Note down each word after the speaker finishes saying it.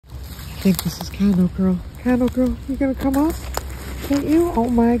think this is Condo Girl. Condo Girl, you gonna come up? Can't you? Oh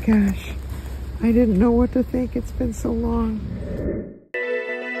my gosh. I didn't know what to think. It's been so long.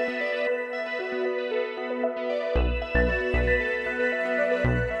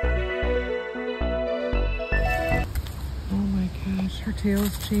 Oh my gosh, her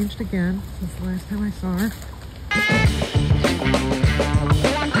tail's changed again since the last time I saw her.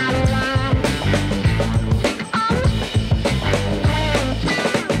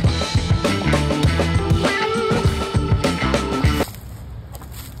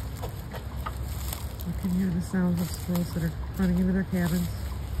 You can hear the sounds of squirrels that are running into their cabins.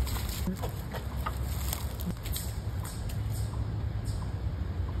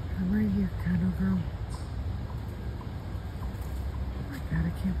 I'm right here, Condo Girl. Oh my God,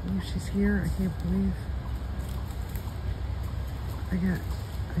 I can't believe she's here. I can't believe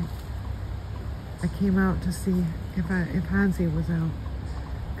I came out to see if Hansi was out,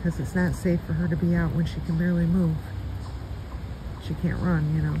 because it's not safe for her to be out when she can barely move. She can't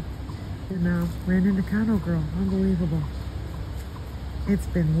run, you know. And now ran into Condo Girl. Unbelievable. It's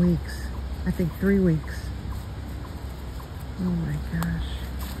been weeks. I think 3 weeks. Oh my gosh.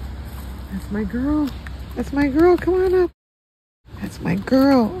 That's my girl. That's my girl. Come on up. That's my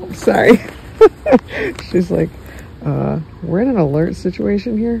girl. I'm sorry. She's like, we're in an alert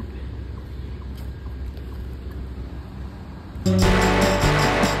situation here. You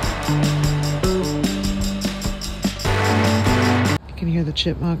can hear the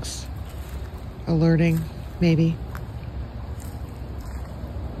chipmunks alerting, maybe.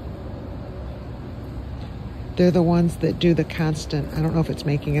 They're the ones that do the constant, I don't know if it's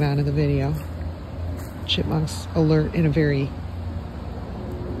making it onto the video. Chipmunks alert in a very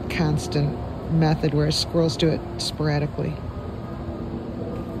constant method, whereas squirrels do it sporadically.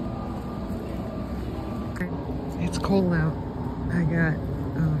 It's cold out. I got,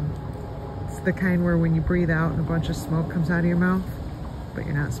 it's the kind where when you breathe out and a bunch of smoke comes out of your mouth, but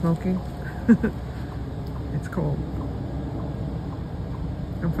you're not smoking. It's cold.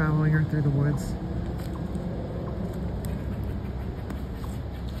 I'm following her through the woods.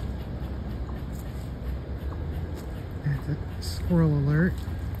 That's a squirrel alert.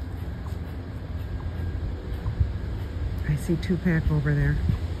 I see 2-pack over there.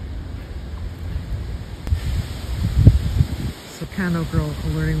 So Condo Girl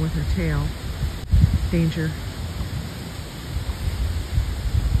alerting with her tail. Danger.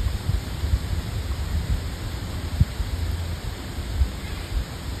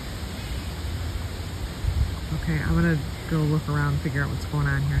 Okay, I'm gonna go look around and figure out what's going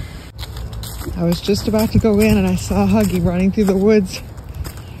on here. I was just about to go in and I saw Huggy running through the woods.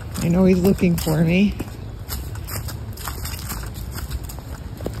 I know he's looking for me.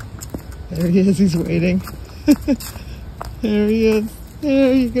 There he is, he's waiting. There he is.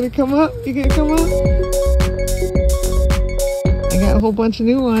 There, you gonna come up? You gonna come up? I got a whole bunch of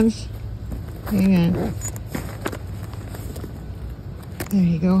new ones. Hang on. There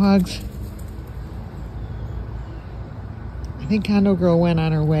you go, Hugs. I think Condo Girl went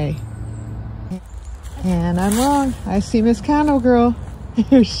on her way. And I'm wrong. I see Miss Condo Girl.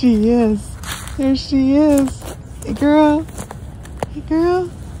 There she is. There she is. Hey, girl. Hey, girl.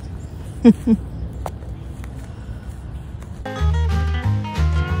 There's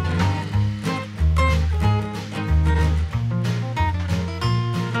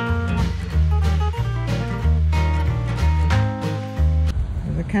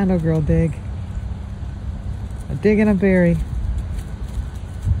a Condo Girl dig. A dig and a berry.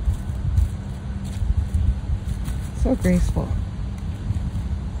 So graceful.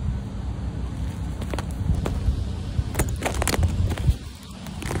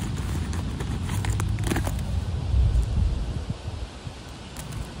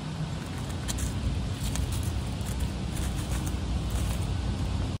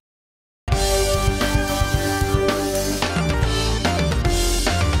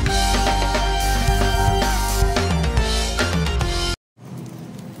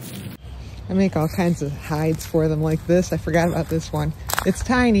 I make all kinds of hides for them like this. I forgot about this one. It's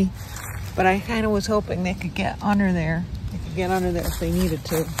tiny, but I kind of was hoping they could get under there. They could get under there if they needed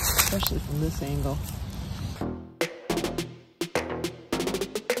to, especially from this angle.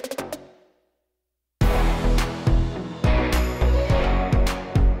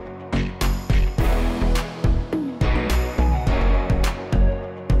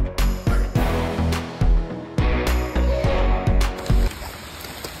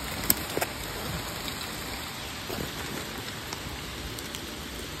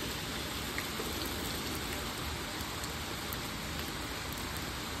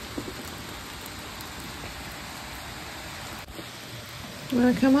 You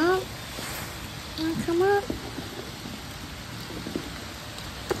wanna come out? Wanna come up?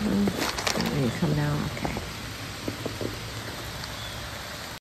 You come down, okay.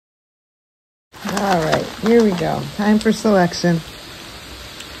 All right, here we go. Time for selection.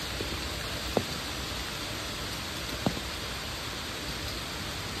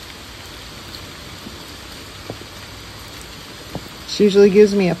 She usually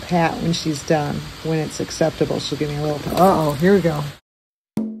gives me a pat when she's done. When it's acceptable, she'll give me a little pat. Uh-oh, here we go.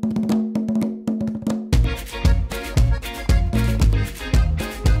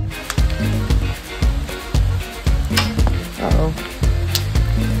 Uh-oh.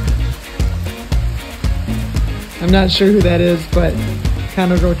 I'm not sure who that is, but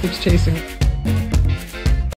Condo Girl keeps chasing it.